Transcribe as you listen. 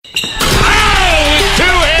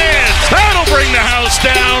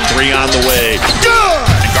Three on the way. Good!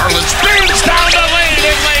 Garland spins down the lane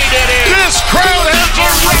and laid it in. This crowd has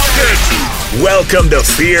erupted. Welcome to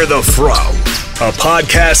Fear the Fro, a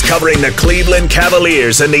podcast covering the Cleveland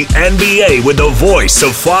Cavaliers and the NBA with the voice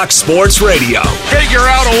of Fox Sports Radio. Figure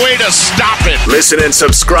out a way to stop it. Listen and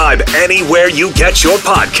subscribe anywhere you get your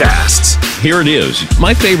podcasts. Here it is,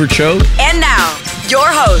 my favorite show. And now, your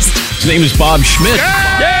host. His name is Bob Schmidt.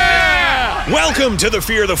 Yeah! Welcome to the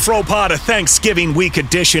Fear the Fro Pod, a Thanksgiving week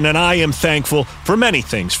edition, and I am thankful for many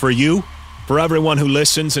things. For you, for everyone who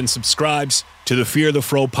listens and subscribes to the Fear the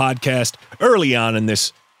Fro podcast early on in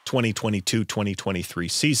this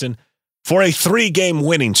 2022-2023 season, for a 3-game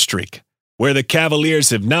winning streak where the Cavaliers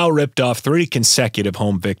have now ripped off 3 consecutive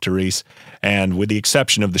home victories, and with the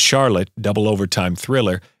exception of the Charlotte double overtime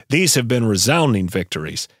thriller, these have been resounding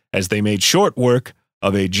victories as they made short work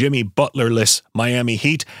of a Jimmy Butler-less Miami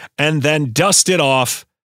Heat and then dusted off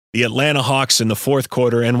the Atlanta Hawks in the fourth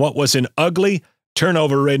quarter in what was an ugly,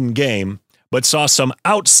 turnover-ridden game, but saw some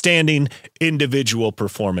outstanding individual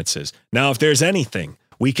performances. Now, if there's anything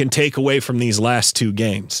we can take away from these last 2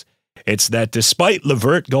 games, it's that despite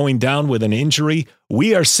LeVert going down with an injury,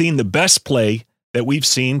 we are seeing the best play that we've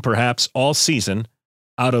seen perhaps all season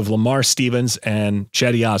out of Lamar Stevens and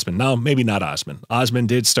Cedi Osman. Now, maybe not Osman. Osman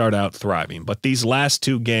did start out thriving, but these last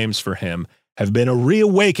 2 games for him have been a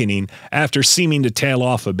reawakening after seeming to tail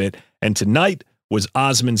off a bit, and tonight was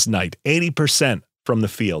Osman's night. 80% from the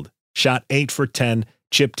field. Shot 8 for 10,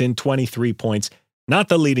 chipped in 23 points. Not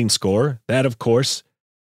the leading scorer. That, of course,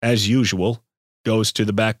 as usual, goes to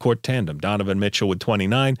the backcourt tandem. Donovan Mitchell with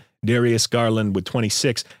 29, Darius Garland with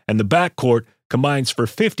 26, and the backcourt combines for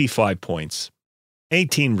 55 points,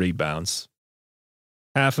 18 rebounds,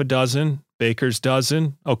 half a dozen, Baker's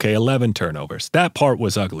dozen, 11 turnovers. That part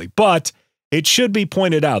was ugly, but it should be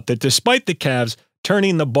pointed out that despite the Cavs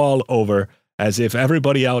turning the ball over as if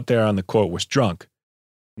everybody out there on the court was drunk,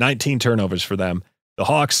 19 turnovers for them. The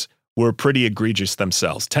Hawks were pretty egregious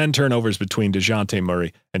themselves. 10 turnovers between DeJounte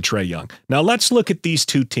Murray and Trae Young. Now let's look at these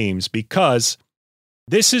 2 teams because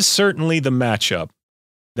this is certainly the matchup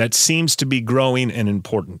that seems to be growing in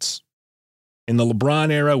importance. In the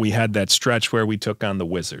LeBron era, we had that stretch where we took on the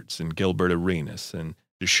Wizards and Gilbert Arenas and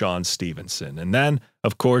Deshaun Stevenson. And then,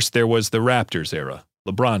 of course, there was the Raptors era,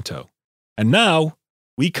 LeBronto. And now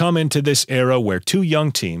we come into this era where 2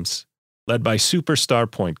 young teams led by superstar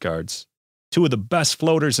point guards, 2 of the best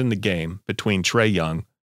floaters in the game between Trae Young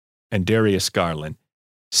and Darius Garland,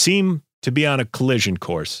 seem to be on a collision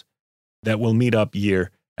course that will meet up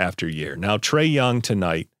year after year. Now, Trae Young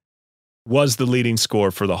tonight was the leading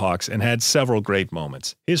scorer for the Hawks and had several great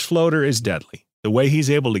moments. His floater is deadly. The way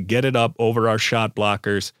he's able to get it up over our shot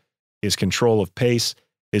blockers, his control of pace,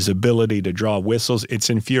 his ability to draw whistles,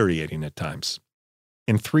 it's infuriating at times.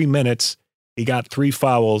 In 3 minutes, he got 3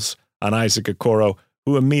 fouls on Isaac Okoro,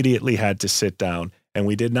 who immediately had to sit down, and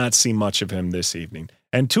we did not see much of him this evening.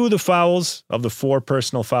 And 2 of the fouls, of the 4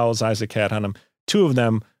 personal fouls Isaac had on him, 2 of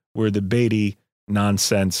them were the Beatty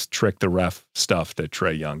nonsense trick the ref stuff that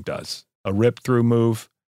Trae Young does. A rip-through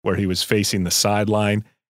move where he was facing the sideline,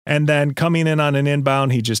 and then coming in on an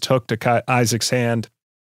inbound, he just hooked Isaac's hand,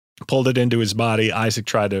 pulled it into his body. Isaac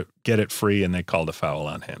tried to get it free, and they called a foul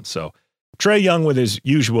on him. So Trae Young with his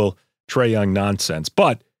usual Trae Young nonsense,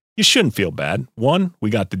 but you shouldn't feel bad. 1,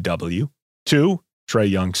 we got the W. 2, Trae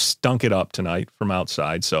Young stunk it up tonight from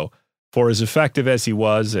outside. So for as effective as he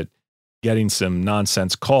was at getting some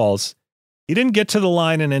nonsense calls, he didn't get to the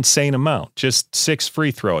line an insane amount, just 6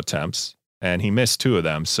 free throw attempts, and he missed 2 of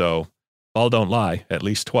them. So ball don't lie, at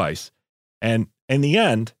least twice. And in the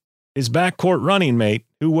end, his backcourt running mate,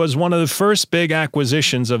 who was one of the first big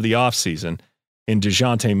acquisitions of the offseason in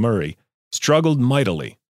DeJounte Murray, struggled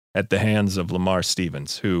mightily at the hands of Lamar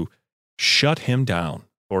Stevens, who shut him down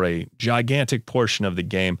for a gigantic portion of the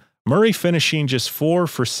game. Murray finishing just 4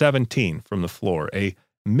 for 17 from the floor, a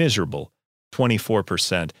miserable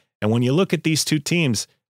 24%. And when you look at these 2 teams,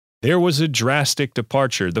 there was a drastic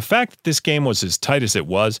departure. The fact that this game was as tight as it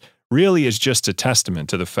was really is just a testament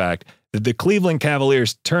to the fact that the Cleveland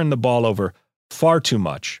Cavaliers turned the ball over far too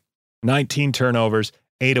much. 19 turnovers,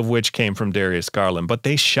 8 of which came from Darius Garland, but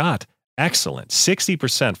they shot excellent,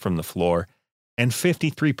 60% from the floor and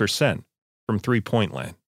 53% from three-point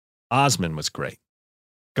land. Osman was great.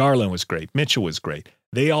 Garland was great. Mitchell was great.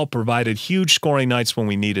 They all provided huge scoring nights when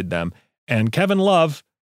we needed them. And Kevin Love,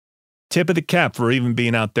 tip of the cap for even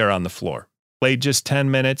being out there on the floor. Played just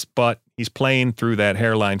 10 minutes, but he's playing through that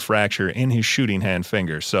hairline fracture in his shooting hand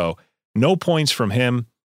finger. So no points from him.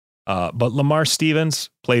 But Lamar Stevens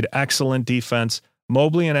played excellent defense.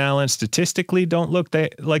 Mobley and Allen statistically don't look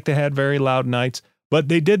like they had very loud nights, But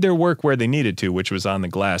they did their work where they needed to, which was on the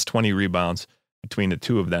glass, 20 rebounds between the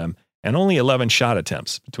two of them, and only 11 shot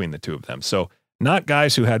attempts between the two of them. So not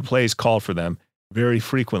guys who had plays called for them very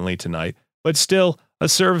frequently tonight, but still a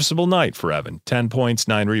serviceable night for Evan. 10 points,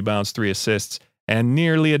 9 rebounds, 3 assists, and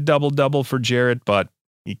nearly a double-double for Jarrett, but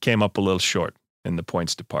he came up a little short in the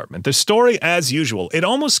points department. The story, as usual, it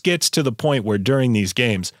almost gets to the point where during these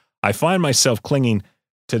games, I find myself clinging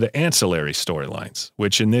to the ancillary storylines,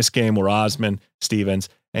 which in this game were Osman, Stevens,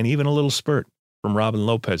 and even a little spurt from Robin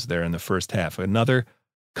Lopez there in the first half. Another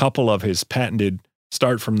couple of his patented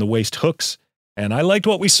start from the waist hooks, and I liked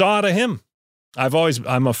what we saw out of him.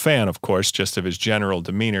 I'm a fan, of course, just of his general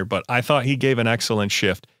demeanor, but I thought he gave an excellent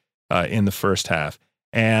shift in the first half.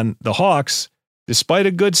 And the Hawks, despite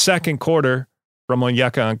a good second quarter from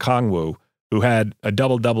Onyeka Okongwu, who had a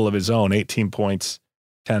double-double of his own, 18 points,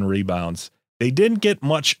 10 rebounds, they didn't get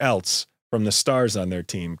much else from the stars on their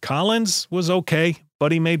team. Collins was okay,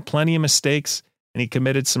 but he made plenty of mistakes, and he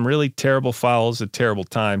committed some really terrible fouls at terrible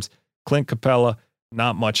times. Clint Capella,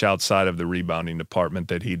 not much outside of the rebounding department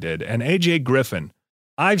that he did. And AJ Griffin,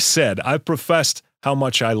 I've professed how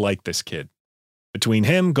much I like this kid. Between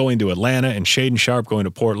him going to Atlanta and Shaedon Sharpe going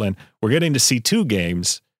to Portland, we're getting to see 2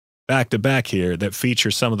 games back-to-back here that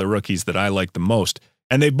feature some of the rookies that I like the most.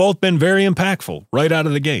 And they've both been very impactful right out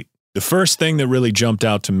of the gate. The first thing that really jumped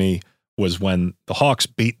out to me was when the Hawks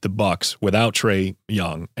beat the Bucks without Trae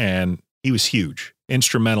Young, and he was huge,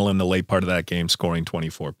 instrumental in the late part of that game, scoring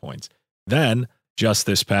 24 points. Then, just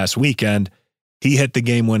this past weekend, he hit the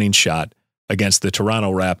game-winning shot against the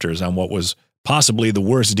Toronto Raptors on what was possibly the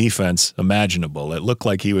worst defense imaginable. It looked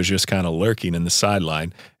like he was just kind of lurking in the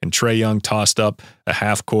sideline, and Trae Young tossed up a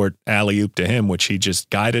half-court alley-oop to him, which he just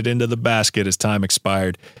guided into the basket as time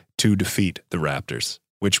expired to defeat the Raptors,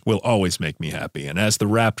 which will always make me happy. And as the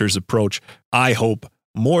Raptors approach, I hope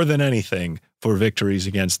more than anything for victories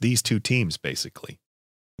against these two teams, basically.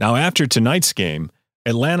 Now, after tonight's game,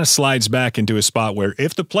 Atlanta slides back into a spot where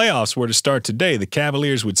if the playoffs were to start today, the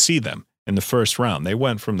Cavaliers would see them in the first round. They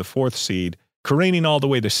went from the 4th seed, careening all the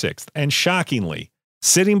way to 6th. And shockingly,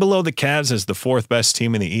 sitting below the Cavs as the 4th best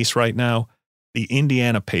team in the East right now, the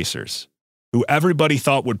Indiana Pacers, who everybody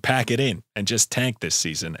thought would pack it in and just tank this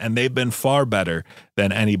season. And they've been far better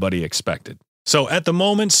than anybody expected. So at the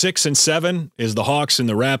moment, 6 and 7 is the Hawks and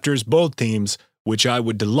the Raptors, both teams which I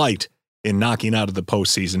would delight in knocking out of the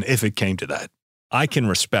postseason if it came to that. I can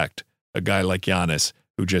respect a guy like Giannis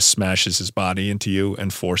who just smashes his body into you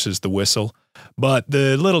and forces the whistle. But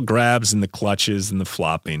the little grabs and the clutches and the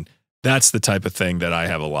flopping, that's the type of thing that I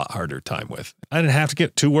have a lot harder time with. I didn't have to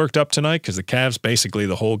get too worked up tonight because the Cavs basically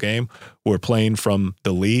the whole game were playing from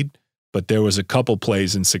the lead. But there was a couple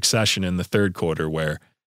plays in succession in the third quarter where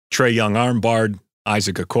Trae Young armbarred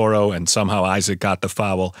Isaac Okoro, and somehow Isaac got the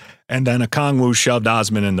foul. And then Okongwu shoved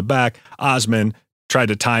Osman in the back. Osman tried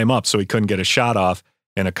to tie him up so he couldn't get a shot off,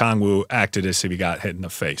 and Okongwu acted as if he got hit in the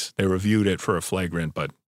face. They reviewed it for a flagrant,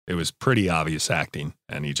 but it was pretty obvious acting,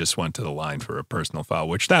 and he just went to the line for a personal foul,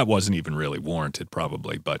 which that wasn't even really warranted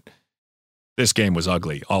probably, but this game was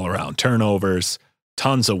ugly all around. Turnovers,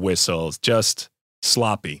 tons of whistles, just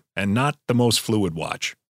sloppy, and not the most fluid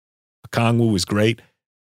watch. Okongwu was great.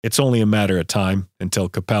 It's only a matter of time until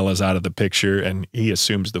Capella's out of the picture and he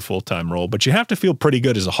assumes the full-time role. But you have to feel pretty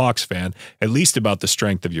good as a Hawks fan, at least about the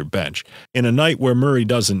strength of your bench. In a night where Murray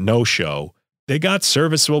doesn't no-show, they got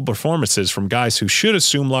serviceable performances from guys who should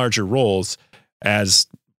assume larger roles as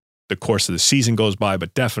the course of the season goes by,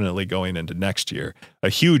 but definitely going into next year. A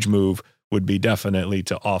huge move would be definitely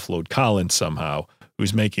to offload Collins somehow,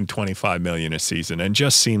 who's making $25 million a season and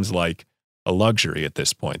just seems like a luxury at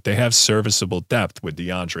this point. They have serviceable depth with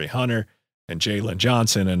DeAndre Hunter and Jalen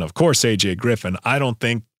Johnson and, of course, AJ Griffin. I don't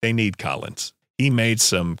think they need Collins. He made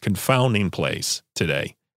some confounding plays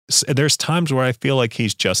today. There's times where I feel like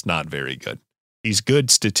he's just not very good. He's good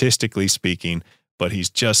statistically speaking, but he's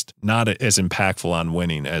just not as impactful on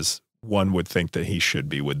winning as one would think that he should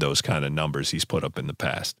be with those kind of numbers he's put up in the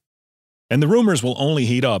past. And the rumors will only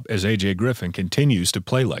heat up as AJ Griffin continues to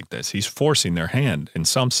play like this. He's forcing their hand, in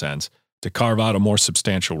some sense, to carve out a more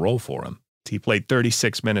substantial role for him. He played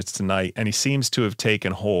 36 minutes tonight, and he seems to have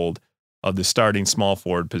taken hold of the starting small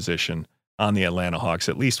forward position on the Atlanta Hawks,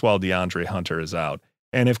 at least while DeAndre Hunter is out.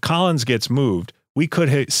 And if Collins gets moved, we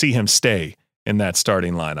could see him stay in that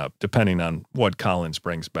starting lineup, depending on what Collins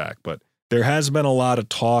brings back. But there has been a lot of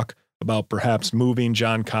talk about perhaps moving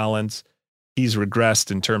John Collins. He's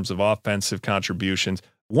regressed in terms of offensive contributions.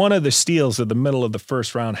 One of the steals of the middle of the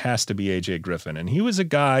first round has to be AJ Griffin, and he was a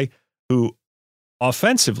guy who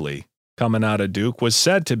offensively, coming out of Duke, was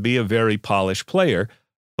said to be a very polished player,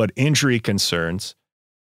 but injury concerns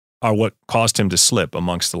are what caused him to slip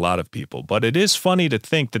amongst a lot of people. But it is funny to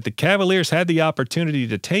think that the Cavaliers had the opportunity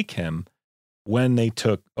to take him when they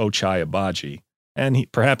took Ochai Agbaji, and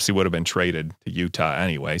perhaps he would have been traded to Utah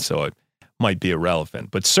anyway, so it might be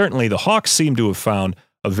irrelevant. But certainly the Hawks seem to have found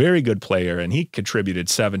a very good player, and he contributed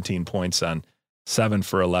 17 points on 7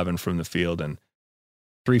 for 11 from the field and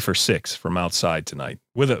 3 for 6 from outside tonight,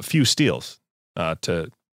 with a few steals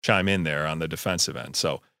to chime in there on the defensive end.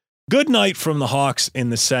 So good night from the Hawks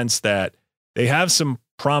in the sense that they have some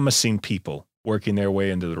promising people working their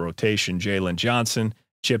way into the rotation. Jalen Johnson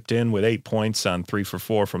chipped in with 8 points on 3 for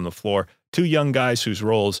 4 from the floor. 2 young guys whose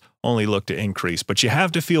roles only look to increase. But you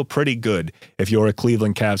have to feel pretty good if you're a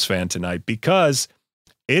Cleveland Cavs fan tonight, because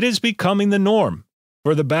it is becoming the norm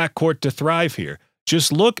for the backcourt to thrive here.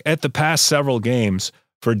 Just look at the past several games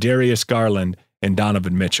for Darius Garland and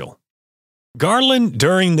Donovan Mitchell. Garland,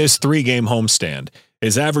 during this 3-game homestand,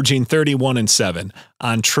 is averaging 31 and 7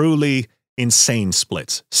 on truly insane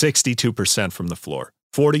splits. 62% from the floor,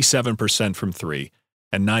 47% from 3,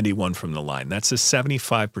 and 91 from the line. That's a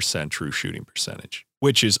 75% true shooting percentage,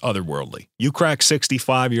 which is otherworldly. You crack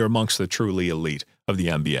 65, you're amongst the truly elite of the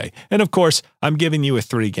NBA. And of course, I'm giving you a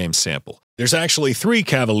 3-game sample. There's actually 3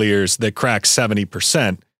 Cavaliers that crack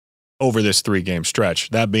 70% over this 3-game stretch,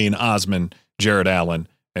 that being Osman, Jarrett Allen,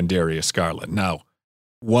 and Darius Garland. Now,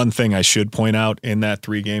 one thing I should point out in that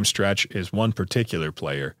 3-game stretch is one particular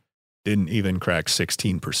player didn't even crack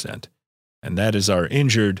 16%. And that is our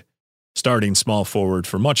injured starting small forward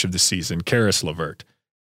for much of the season, Caris LeVert.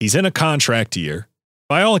 He's in a contract year.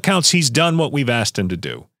 By all accounts, he's done what we've asked him to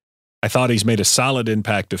do. I thought he's made a solid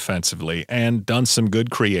impact defensively and done some good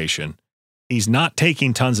creation. He's not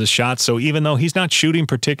taking tons of shots, so even though he's not shooting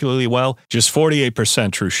particularly well, just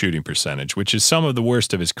 48% true shooting percentage, which is some of the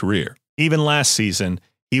worst of his career. Even last season,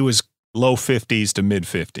 he was low 50s to mid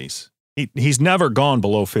 50s. He's never gone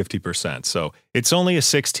below 50%, so it's only a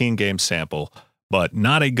 16-game sample, but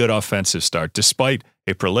not a good offensive start, despite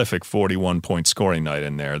a prolific 41-point scoring night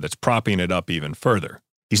in there that's propping it up even further.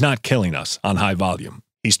 He's not killing us on high volume.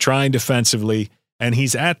 He's trying defensively, and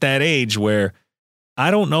he's at that age where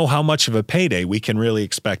I don't know how much of a payday we can really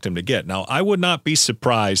expect him to get. Now, I would not be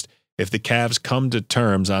surprised if the Cavs come to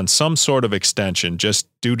terms on some sort of extension just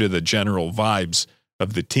due to the general vibes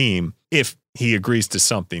of the team if he agrees to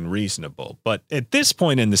something reasonable. But at this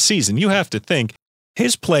point in the season, you have to think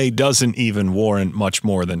his play doesn't even warrant much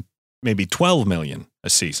more than maybe $12 million a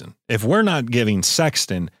season. If we're not giving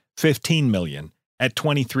Sexton $15 million at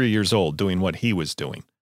 23 years old doing what he was doing,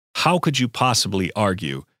 how could you possibly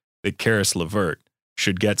argue that Caris LeVert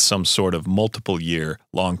should get some sort of multiple-year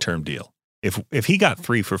long-term deal? If he got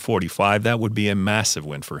 3 for 45, that would be a massive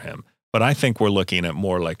win for him. But I think we're looking at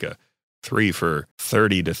more like a 3 for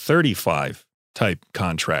 30 to 35 type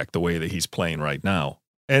contract, the way that he's playing right now.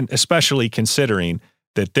 And especially considering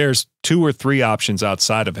that there's 2 or 3 options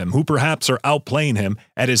outside of him who perhaps are outplaying him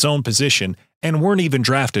at his own position and weren't even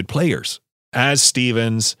drafted players. As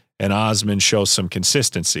Stevens and Osman show some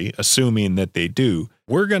consistency, assuming that they do,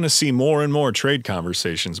 we're going to see more and more trade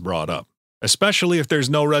conversations brought up, especially if there's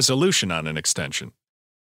no resolution on an extension.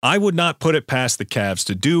 I would not put it past the Cavs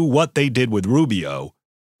to do what they did with Rubio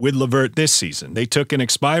with LeVert this season. They took an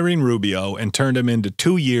expiring Rubio and turned him into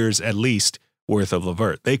 2 years at least worth of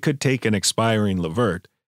LeVert. They could take an expiring LeVert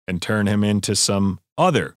and turn him into some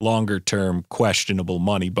other longer-term questionable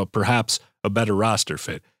money, but perhaps a better roster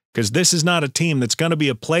fit. Because this is not a team that's going to be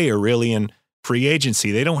a player really in free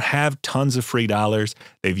agency. They don't have tons of free dollars.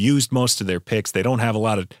 They've used most of their picks. They don't have a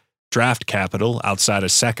lot of draft capital outside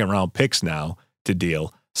of second-round picks now to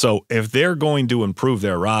deal. So if they're going to improve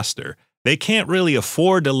their roster, they can't really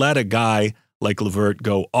afford to let a guy like LeVert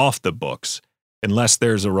go off the books unless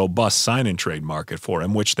there's a robust sign-and-trade market for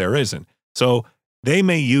him, which there isn't. So they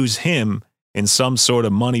may use him in some sort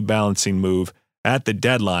of money-balancing move at the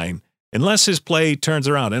deadline unless his play turns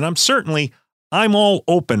around. And I'm all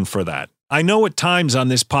open for that. I know at times on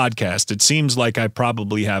this podcast, it seems like I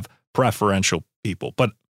probably have preferential people,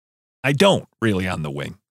 but I don't really on the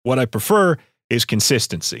wing. What I prefer is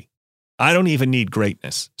consistency. I don't even need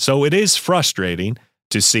greatness. So it is frustrating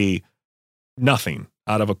to see nothing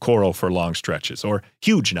out of Okoro for long stretches, or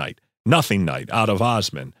huge night, nothing night out of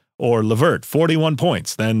Osman, or LeVert, 41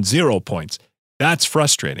 points, then 0 points. That's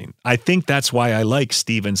frustrating. I think that's why I like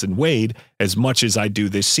Stevens and Wade as much as I do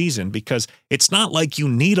this season, because it's not like you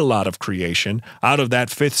need a lot of creation out of that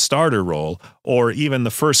 5th starter role or even the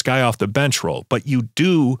first guy off the bench role, but you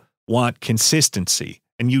do want consistency,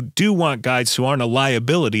 and you do want guys who aren't a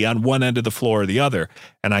liability on one end of the floor or the other.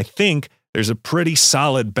 And I think there's a pretty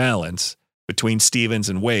solid balance between Stevens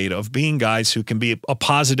and Wade of being guys who can be a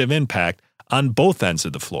positive impact on both ends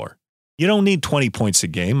of the floor. You don't need 20 points a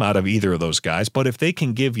game out of either of those guys, but if they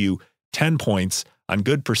can give you 10 points on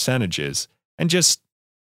good percentages and just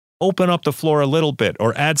open up the floor a little bit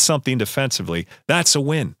or add something defensively, that's a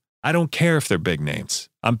win. I don't care if they're big names.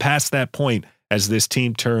 I'm past that point as this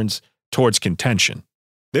team turns towards contention.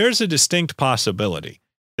 There's a distinct possibility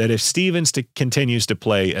that if Stevens continues to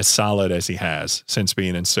play as solid as he has since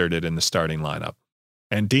being inserted in the starting lineup,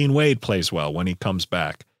 and Dean Wade plays well when he comes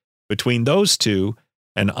back, between those two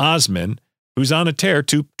and Osman, who's on a tear,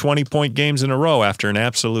 2 20-point games in a row after an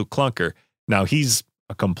absolute clunker. Now, he's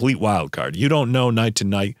a complete wild card. You don't know night to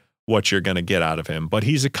night what you're going to get out of him, but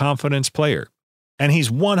he's a confidence player. And he's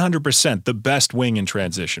 100% the best wing in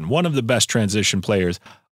transition, one of the best transition players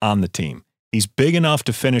on the team. He's big enough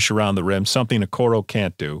to finish around the rim, something Okoro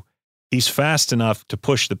can't do. He's fast enough to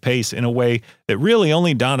push the pace in a way that really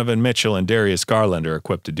only Donovan Mitchell and Darius Garland are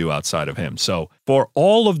equipped to do outside of him. So for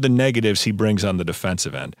all of the negatives he brings on the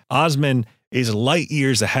defensive end, Osman is light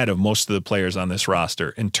years ahead of most of the players on this roster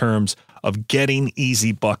in terms of getting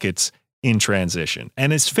easy buckets in transition.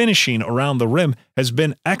 And his finishing around the rim has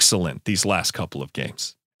been excellent these last couple of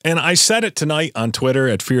games. And I said it tonight on Twitter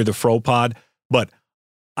at Fear the Fro Pod, but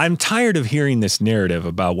I'm tired of hearing this narrative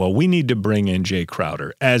about, well, we need to bring in Jay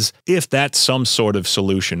Crowder, as if that's some sort of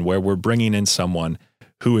solution where we're bringing in someone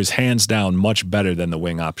who is hands down much better than the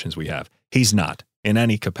wing options we have. He's not in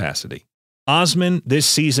any capacity. Osman this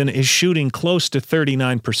season is shooting close to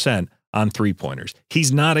 39% on three-pointers.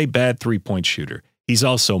 He's not a bad three-point shooter. He's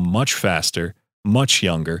also much faster, much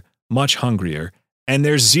younger, much hungrier, and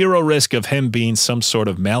there's zero risk of him being some sort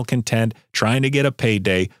of malcontent trying to get a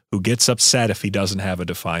payday who gets upset if he doesn't have a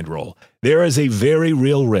defined role. There is a very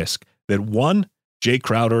real risk that, one, Jay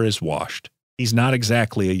Crowder is washed. He's not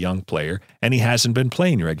exactly a young player, and he hasn't been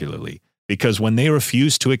playing regularly, because when they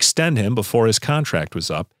refused to extend him before his contract was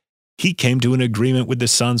up, he came to an agreement with the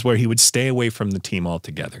Suns where he would stay away from the team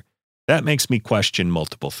altogether. That makes me question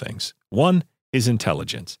multiple things. One, his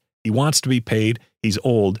intelligence. He wants to be paid, he's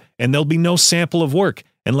old, and there'll be no sample of work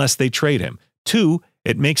unless they trade him. Two,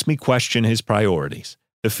 it makes me question his priorities.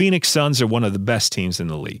 The Phoenix Suns are one of the best teams in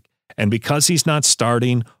the league, and because he's not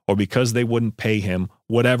starting or because they wouldn't pay him,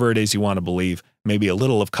 whatever it is you want to believe, maybe a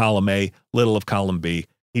little of column A, little of column B,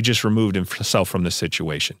 he just removed himself from the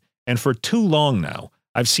situation. And for too long now,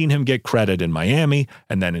 I've seen him get credit in Miami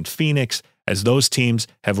and then in Phoenix as those teams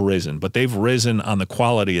have risen, but they've risen on the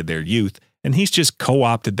quality of their youth, and he's just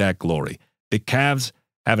co-opted that glory. The Cavs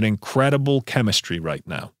have an incredible chemistry right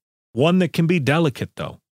now. One that can be delicate,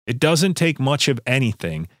 though. It doesn't take much of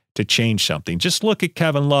anything to change something. Just look at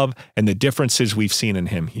Kevin Love and the differences we've seen in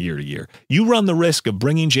him year to year. You run the risk of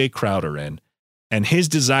bringing Jay Crowder in and his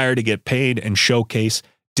desire to get paid and showcase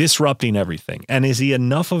disrupting everything. And is he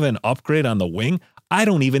enough of an upgrade on the wing? I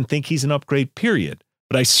don't even think he's an upgrade, period.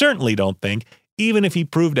 But I certainly don't think, even if he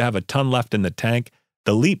proved to have a ton left in the tank,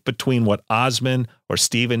 the leap between what Osman or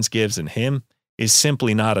Stevens gives and him is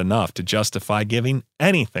simply not enough to justify giving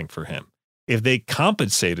anything for him. If they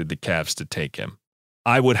compensated the Cavs to take him,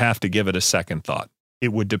 I would have to give it a second thought.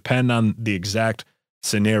 It would depend on the exact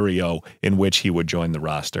scenario in which he would join the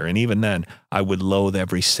roster. And even then, I would loathe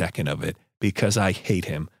every second of it because I hate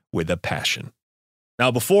him with a passion. Now,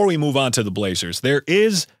 before we move on to the Blazers, there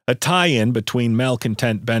is a tie-in between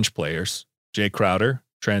malcontent bench players, Jay Crowder,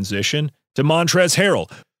 transition, to Montrezl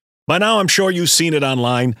Harrell. By now, I'm sure you've seen it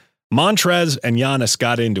online. Montrez and Giannis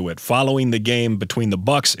got into it following the game between the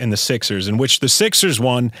Bucks and the Sixers, in which the Sixers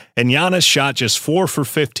won, and Giannis shot just 4 for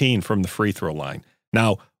 15 from the free throw line.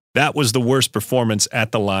 Now, that was the worst performance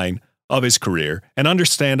at the line of his career, and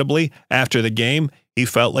understandably, after the game, he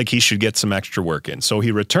felt like he should get some extra work in. So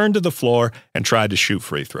he returned to the floor and tried to shoot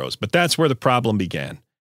free throws. But that's where the problem began,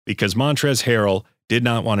 because Montrezl Harrell did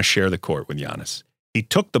not want to share the court with Giannis. He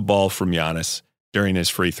took the ball from Giannis during his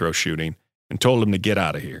free throw shooting and told him to get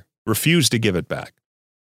out of here, refused to give it back.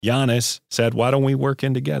 Giannis said, "Why don't we work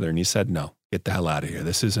in together?" And he said, "No, get the hell out of here.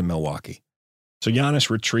 This isn't Milwaukee." So Giannis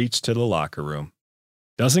retreats to the locker room,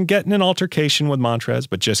 doesn't get in an altercation with Montrez,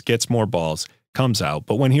 but just gets more balls, comes out.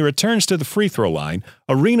 But when he returns to the free throw line,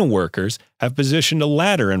 arena workers have positioned a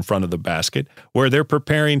ladder in front of the basket where they're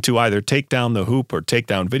preparing to either take down the hoop or take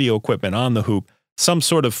down video equipment on the hoop, some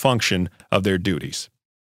sort of function of their duties.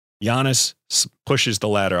 Giannis pushes the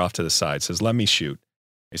ladder off to the side, says, "Let me shoot."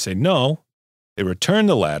 They say, "No." They return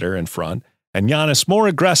the ladder in front, and Giannis more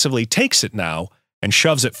aggressively takes it now and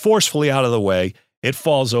shoves it forcefully out of the way. It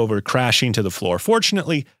falls over, crashing to the floor.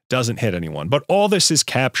 Fortunately, doesn't hit anyone. But all this is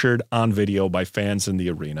captured on video by fans in the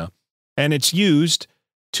arena, and it's used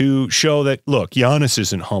to show that, look, Giannis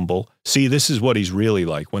isn't humble. See, this is what he's really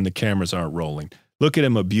like when the cameras aren't rolling. Look at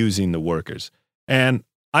him abusing the workers. And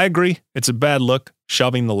I agree, it's a bad look,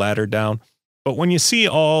 shoving the ladder down. But when you see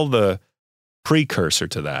all the precursor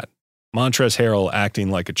to that, Montrezl Harrell acting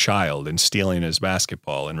like a child and stealing his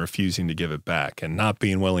basketball and refusing to give it back and not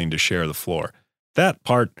being willing to share the floor, that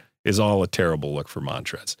part is all a terrible look for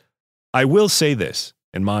Montrez. I will say this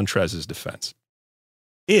in Montrez's defense.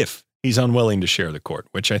 If he's unwilling to share the court,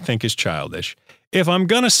 which I think is childish, if I'm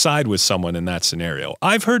going to side with someone in that scenario,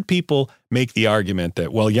 I've heard people make the argument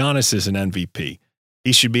that, well, Giannis is an MVP.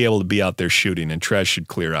 He should be able to be out there shooting and Trez should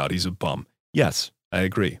clear out. He's a bum. Yes, I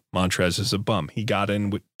agree. Montrez is a bum. He got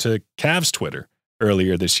to Cavs Twitter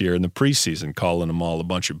earlier this year in the preseason, calling them all a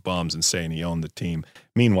bunch of bums and saying he owned the team.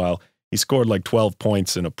 Meanwhile, he scored like 12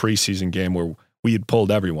 points in a preseason game where we had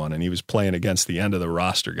pulled everyone and he was playing against the end of the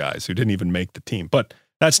roster guys who didn't even make the team. But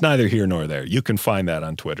that's neither here nor there. You can find that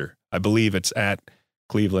on Twitter. I believe it's at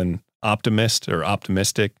Cleveland Optimist or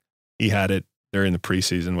Optimistic. He had it during the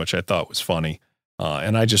preseason, which I thought was funny.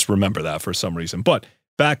 And I just remember that for some reason. But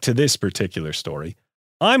back to this particular story,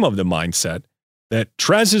 I'm of the mindset that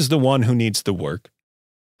Trez is the one who needs the work,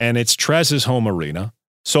 and it's Trez's home arena.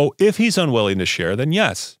 So if he's unwilling to share, then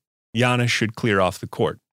yes, Giannis should clear off the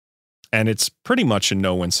court. And it's pretty much a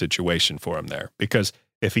no-win situation for him there, because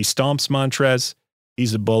if he stomps Montrez,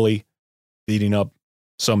 he's a bully, beating up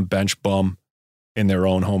some bench bum in their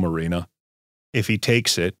own home arena. If he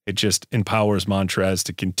takes it, it just empowers Montrez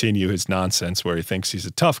to continue his nonsense where he thinks he's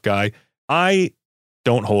a tough guy. I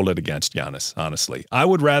don't hold it against Giannis, honestly. I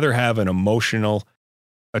would rather have an emotional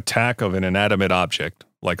attack of an inanimate object,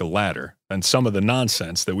 like a ladder, than some of the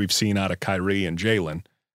nonsense that we've seen out of Kyrie and Jalen,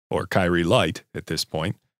 or Kyrie Light at this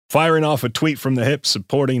point, firing off a tweet from the hip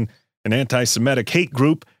supporting an anti-Semitic hate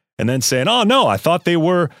group and then saying, oh, no, I thought they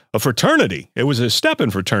were a fraternity. It was a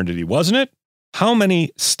Steppen fraternity, wasn't it? How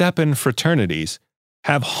many Steppen fraternities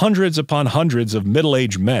have hundreds upon hundreds of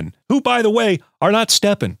middle-aged men who, by the way, are not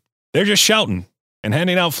Steppen? They're just shouting and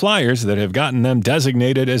handing out flyers that have gotten them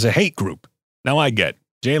designated as a hate group. Now I get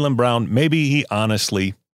Jaylen Brown, maybe he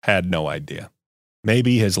honestly had no idea.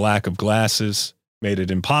 Maybe his lack of glasses made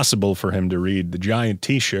it impossible for him to read the giant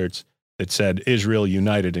T-shirts that said Israel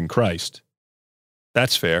United in Christ.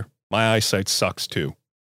 That's fair. My eyesight sucks too.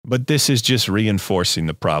 But this is just reinforcing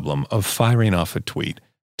the problem of firing off a tweet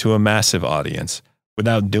to a massive audience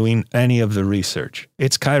without doing any of the research.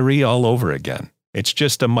 It's Kyrie all over again. It's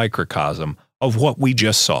just a microcosm of what we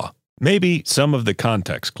just saw. Maybe some of the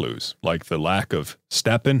context clues, like the lack of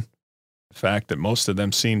Steppen, the fact that most of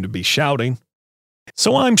them seem to be shouting.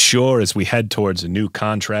 So I'm sure as we head towards a new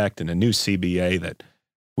contract and a new CBA that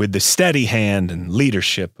with the steady hand and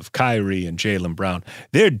leadership of Kyrie and Jaylen Brown,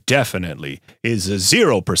 there definitely is a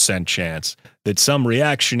 0% chance that some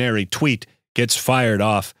reactionary tweet gets fired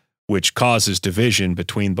off, which causes division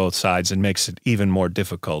between both sides and makes it even more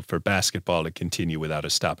difficult for basketball to continue without a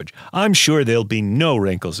stoppage. I'm sure there'll be no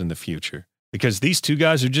wrinkles in the future because these two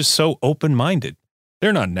guys are just so open-minded.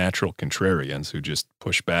 They're not natural contrarians who just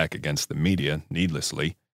push back against the media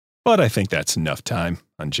needlessly. But I think that's enough time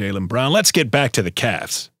on Jaylen Brown. Let's get back to the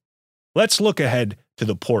Cavs. Let's look ahead to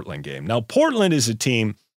the Portland game. Now, Portland is a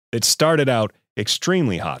team that started out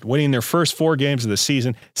extremely hot, winning their first 4 games of the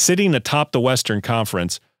season, sitting atop the Western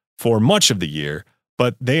Conference for much of the year,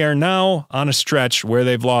 but they are now on a stretch where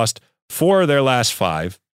they've lost 4 of their last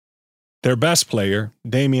 5. Their best player,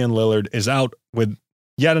 Damian Lillard, is out with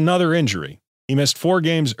yet another injury. He missed 4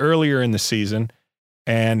 games earlier in the season,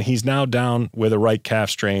 and he's now down with a right calf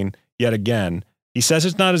strain yet again. He says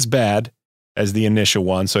it's not as bad as the initial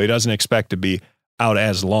one, so he doesn't expect to be out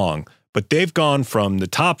as long. But they've gone from the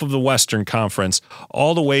top of the Western Conference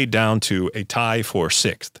all the way down to a tie for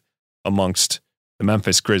 6th amongst the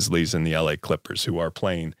Memphis Grizzlies and the LA Clippers, who are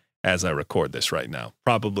playing as I record this right now,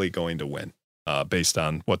 probably going to win based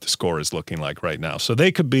on what the score is looking like right now. So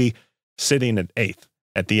they could be sitting at 8th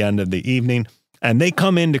at the end of the evening, and they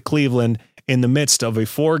come into Cleveland in the midst of a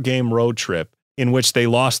 4-game road trip in which they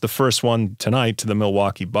lost the first one tonight to the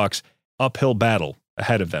Milwaukee Bucks. Uphill battle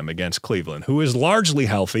ahead of them against Cleveland, who is largely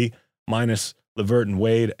healthy, minus LeVert and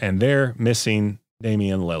Wade, and they're missing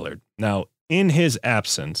Damian Lillard. Now, in his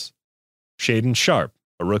absence, Shaedon Sharpe,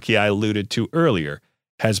 a rookie I alluded to earlier,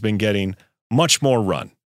 has been getting much more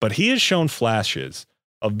run, but he has shown flashes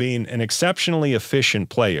of being an exceptionally efficient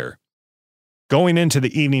player. Going into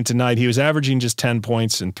the evening tonight, he was averaging just 10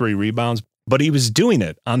 points and 3 rebounds, but he was doing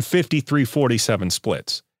it on 53-47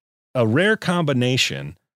 splits. A rare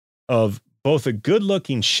combination of both a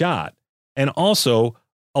good-looking shot and also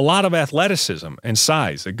a lot of athleticism and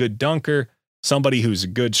size. A good dunker, somebody who's a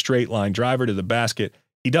good straight-line driver to the basket.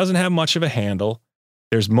 He doesn't have much of a handle.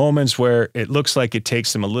 There's moments where it looks like it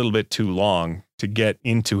takes him a little bit too long to get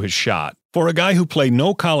into his shot. For a guy who played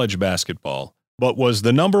no college basketball, but was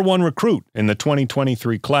the number one recruit in the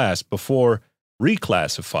 2023 class before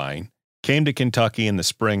reclassifying, came to Kentucky in the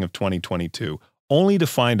spring of 2022, only to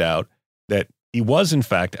find out that he was in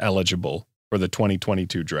fact eligible for the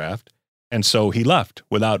 2022 draft, and so he left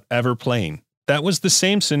without ever playing. That was the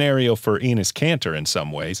same scenario for Enes Kanter in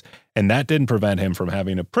some ways, and that didn't prevent him from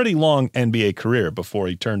having a pretty long NBA career before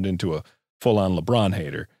he turned into a full-on LeBron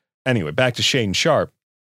hater. Anyway, back to Shaedon Sharpe.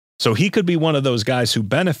 So he could be one of those guys who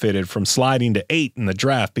benefited from sliding to 8 in the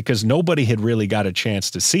draft because nobody had really got a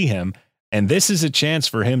chance to see him, and this is a chance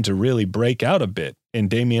for him to really break out a bit in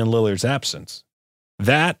Damian Lillard's absence.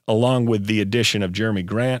 That, along with the addition of Jeremy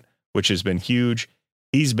Grant, which has been huge,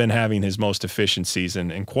 he's been having his most efficient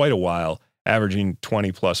season in quite a while, averaging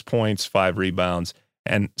 20-plus points, 5 rebounds,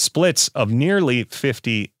 and splits of nearly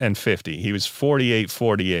 50 and 50. He was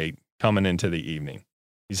 48-48 coming into the evening.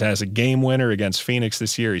 He has a game winner against Phoenix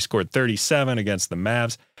this year. He scored 37 against the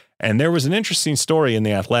Mavs. And there was an interesting story in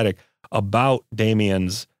The Athletic about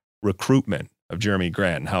Damian's recruitment of Jeremy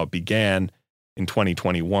Grant and how it began in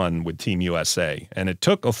 2021 with Team USA. And it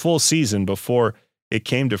took a full season before it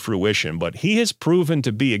came to fruition, but he has proven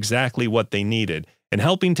to be exactly what they needed in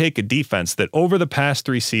helping take a defense that over the past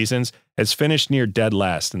 3 seasons has finished near dead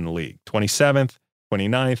last in the league, 27th,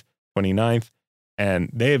 29th, 29th, and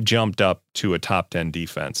they have jumped up to a top 10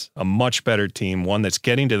 defense, a much better team, one that's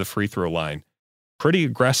getting to the free throw line pretty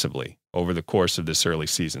aggressively over the course of this early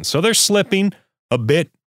season. So they're slipping a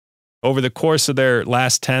bit over the course of their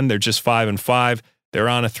last 10. They're just 5-5. They're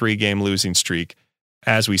on a 3-game losing streak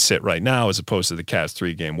as we sit right now, as opposed to the Cavs'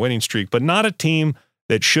 3-game winning streak, but not a team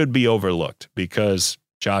that should be overlooked because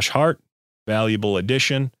Josh Hart, valuable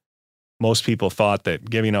addition. Most people thought that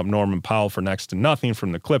giving up Norman Powell for next to nothing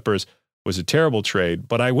from the Clippers was a terrible trade,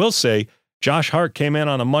 but I will say Josh Hart came in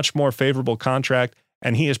on a much more favorable contract,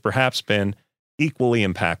 and he has perhaps been equally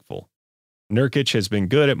impactful. Nurkic has been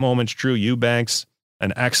good at moments. Drew Eubanks,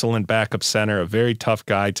 an excellent backup center, a very tough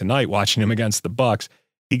guy. Tonight, watching him against the Bucks,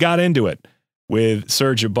 he got into it with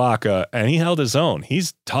Serge Ibaka, and he held his own.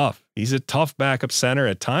 He's tough. He's a tough backup center.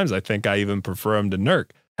 At times, I think I even prefer him to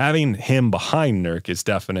Nurk. Having him behind Nurk is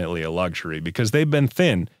definitely a luxury because they've been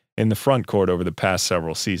thin in the front court over the past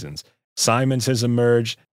several seasons. Simons has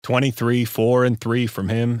emerged, 23, 4-3 from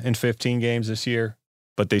him in 15 games this year.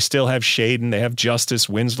 But they still have Shaedon. They have Justice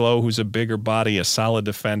Winslow, who's a bigger body, a solid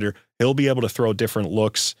defender. He'll be able to throw different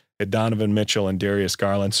looks at Donovan Mitchell and Darius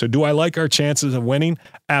Garland. So do I like our chances of winning?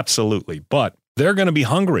 Absolutely. But they're going to be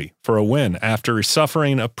hungry for a win after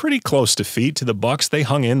suffering a pretty close defeat to the Bucks. They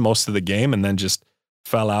hung in most of the game and then just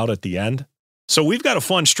fell out at the end. So we've got a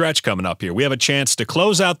fun stretch coming up here. We have a chance to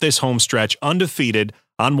close out this home stretch undefeated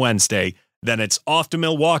on Wednesday. Then it's off to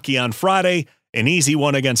Milwaukee on Friday, an easy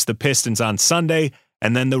one against the Pistons on Sunday,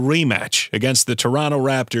 and then the rematch against the Toronto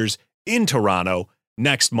Raptors in Toronto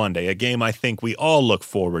next Monday, a game I think we all look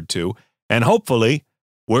forward to. And hopefully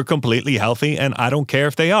we're completely healthy, and I don't care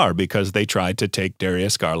if they are because they tried to take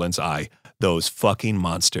Darius Garland's eye. Those fucking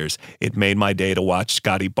monsters. It made my day to watch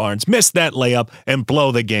Scotty Barnes miss that layup and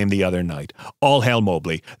blow the game the other night. All hail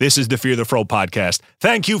Mobley. This is the Fear the Fro podcast.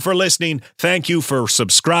 Thank you for listening. Thank you for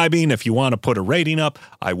subscribing. If you want to put a rating up,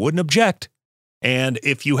 I wouldn't object. And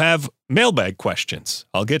if you have mailbag questions,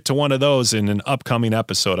 I'll get to one of those in an upcoming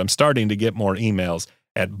episode. I'm starting to get more emails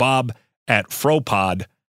at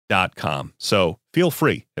bob@fropod.com. So feel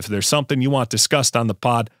free. If there's something you want discussed on the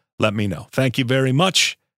pod, let me know. Thank you very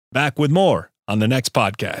much. Back with more on the next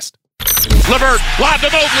podcast. LeVert, lob to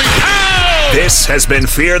Mobley. Oh! This has been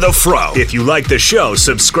Fear the Fro. If you like the show,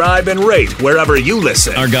 subscribe and rate wherever you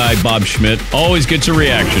listen. Our guy, Bob Schmidt, always gets a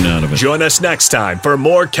reaction out of it. Join us next time for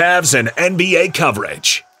more Cavs and NBA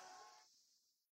coverage.